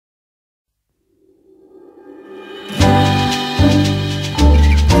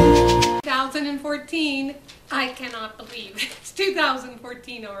I cannot believe it's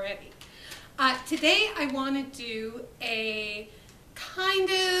 2014 already. Today I want to do a kind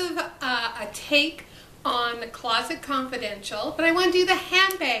of a take on the Closet Confidential, but I want to do the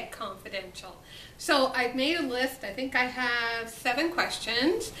Handbag Confidential. So I've made a list. I think I have 7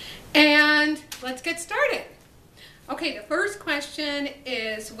 questions, and let's get started. Okay, the first question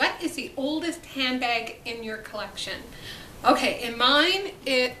is, what is the oldest handbag in your collection? Okay, in mine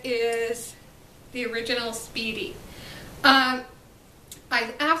it is the original Speedy.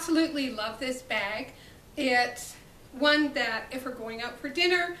 I absolutely love this bag. It's one that if we're going out for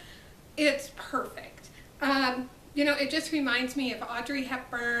dinner, it's perfect. You know, it just reminds me of Audrey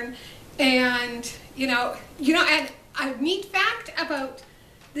Hepburn, and and a neat fact about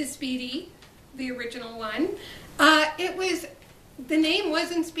the Speedy, the original one, the name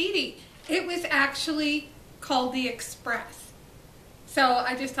wasn't Speedy. It was actually called the Express. So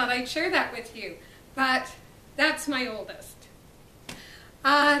I just thought I'd share that with you. But that's my oldest.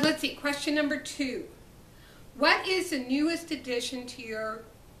 Let's see, question number 2. What is the newest addition to your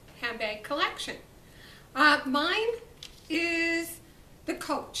handbag collection? Mine is the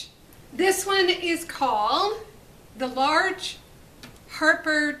Coach. This one is called the Large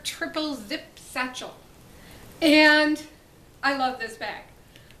Harper Triple Zip Satchel. And I love this bag.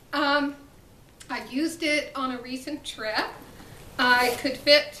 I used it on a recent trip. I could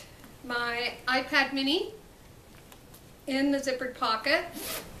fit my iPad mini in the zippered pocket.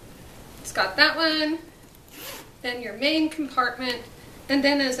 It's got that one, then your main compartment, and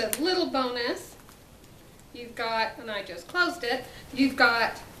then as a little bonus, you've got, and I just closed it, you've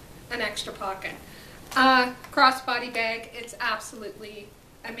got an extra pocket. Crossbody bag, it's absolutely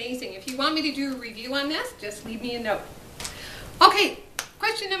amazing. If you want me to do a review on this, just leave me a note. Okay,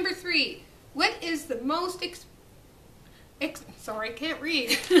 question number 3. What is the most sorry, I can't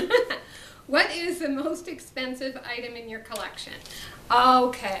read. What is the most expensive item in your collection?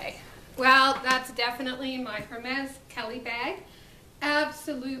 Okay, well, that's definitely my Hermes Kelly bag.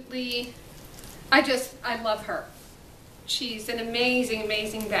 Absolutely, I love her. She's an amazing,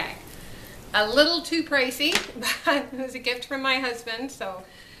 amazing bag. A little too pricey, but it was a gift from my husband, so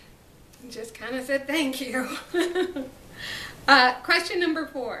I just kind of said thank you. Question number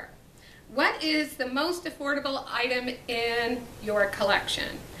 4. What is the most affordable item in your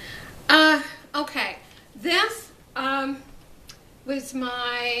collection? Okay, this was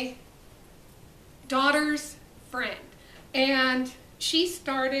my daughter's friend, and she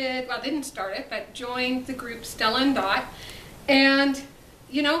started, well, didn't start it, but joined the group Stella and Dot. And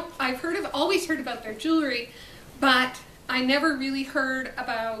you know, I've always heard about their jewelry, but I never really heard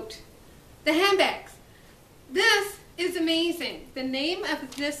about the handbags. This is amazing. The name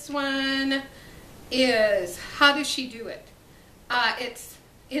of this one is How Does She Do It? It's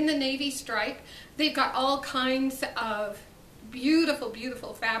in the navy stripe. They've got all kinds of beautiful,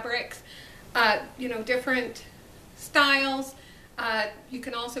 beautiful fabrics, different styles. You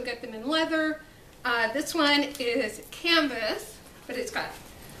can also get them in leather. This one is canvas, but it's got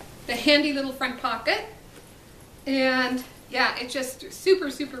the handy little front pocket, and yeah, it's just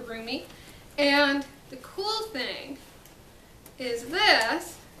super, super roomy. And the cool thing is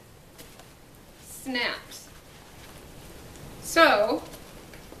this snaps. So,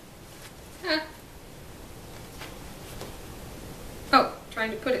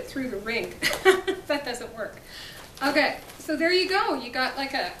 trying to put it through the ring. That doesn't work. Okay, so there you go. You got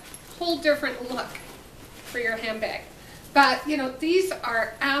like a whole different look for your handbag. But, you know, these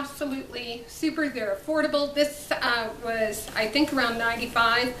are absolutely super. They're affordable. This was, I think, around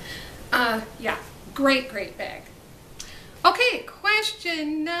 $95. Yeah, great, great bag. Okay,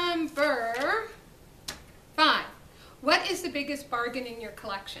 question number 5. What is the biggest bargain in your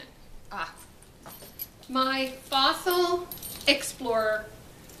collection? My Fossil Explorer.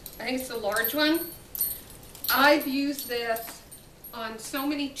 I think it's the large one. I've used this on so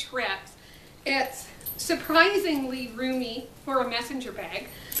many trips. It's surprisingly roomy for a messenger bag.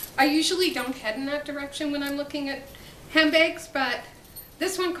 I usually don't head in that direction when I'm looking at handbags, but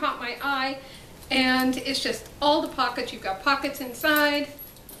this one caught my eye, and it's just all the pockets. You've got pockets inside,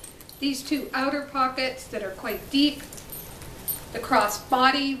 these 2 outer pockets that are quite deep, the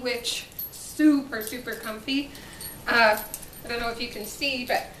crossbody, which super, super comfy. I don't know if you can see,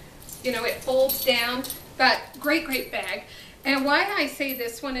 but you know, it folds down, but great, great bag. And why I say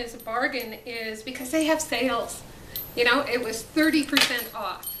this one is a bargain is because they have sales. You know, it was 30%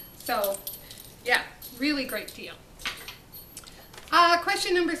 off. So, yeah, really great deal.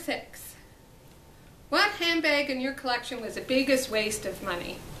 Question number 6. What handbag in your collection was the biggest waste of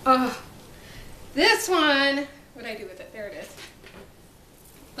money? Oh, this one, what did I do with it? There it is.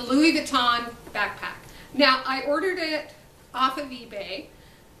 The Louis Vuitton backpack. Now, I ordered it off of eBay,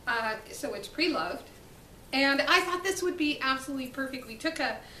 so it's pre-loved, and I thought this would be absolutely perfect. We took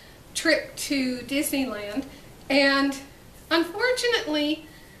a trip to Disneyland, and unfortunately,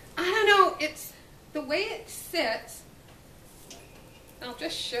 I don't know, it's the way it sits. I'll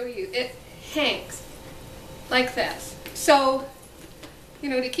just show you. It hangs like this. So, you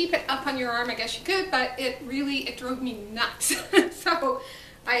know, to keep it up on your arm, I guess you could, but it drove me nuts. So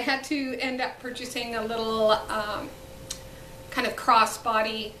I had to end up purchasing a little kind of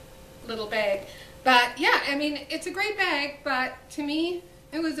crossbody little bag. But yeah, I mean, it's a great bag, but to me,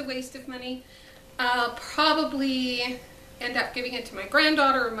 it was a waste of money. I'll probably end up giving it to my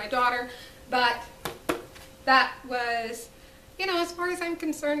granddaughter or my daughter, but that was, you know, as far as I'm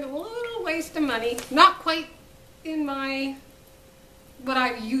concerned, a little waste of money. Not quite in what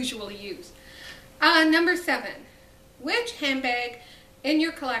I usually use. Number 7, which handbag in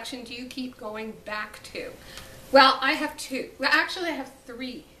your collection do you keep going back to? Well, I have 2. Well, actually, I have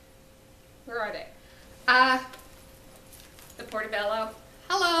 3. Where are they? The Portobello.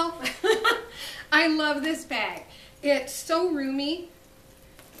 Hello. I love this bag. It's so roomy.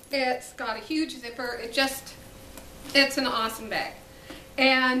 It's got a huge zipper. It's an awesome bag.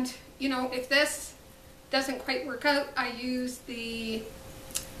 And, you know, if this doesn't quite work out, I use the,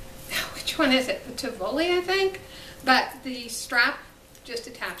 which one is it? The Tivoli, I think. But the strap just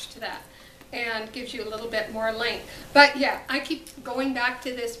attached to that and gives you a little bit more length. But yeah, I keep going back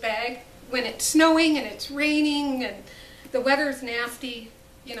to this bag when it's snowing and it's raining and the weather's nasty.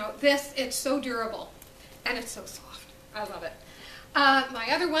 You know, it's so durable and it's so soft. I love it. My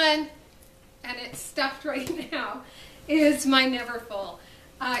other one, and it's stuffed right now, is my Neverfull.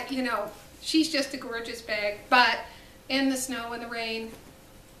 You know, she's just a gorgeous bag, but in the snow and the rain,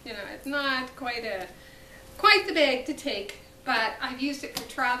 you know, it's not quite the bag to take. But I've used it for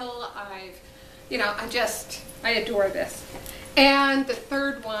travel. I adore this. And the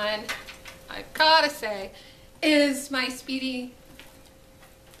third one, I've got to say, is my Speedy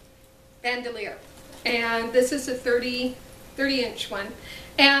bandolier. And this is a 30-inch one.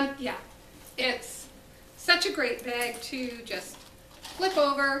 And yeah, it's such a great bag to just flip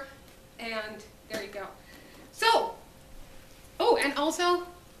over, and there you go. So, oh, and also,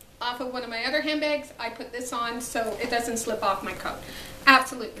 off of one of my other handbags, I put this on so it doesn't slip off my coat.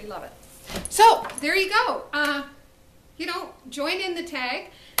 Absolutely love it. So, there you go. You know, join in the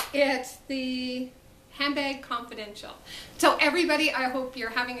tag. It's the Handbag Confidential. So everybody, I hope you're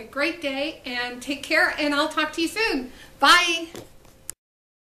having a great day, and take care, and I'll talk to you soon. Bye.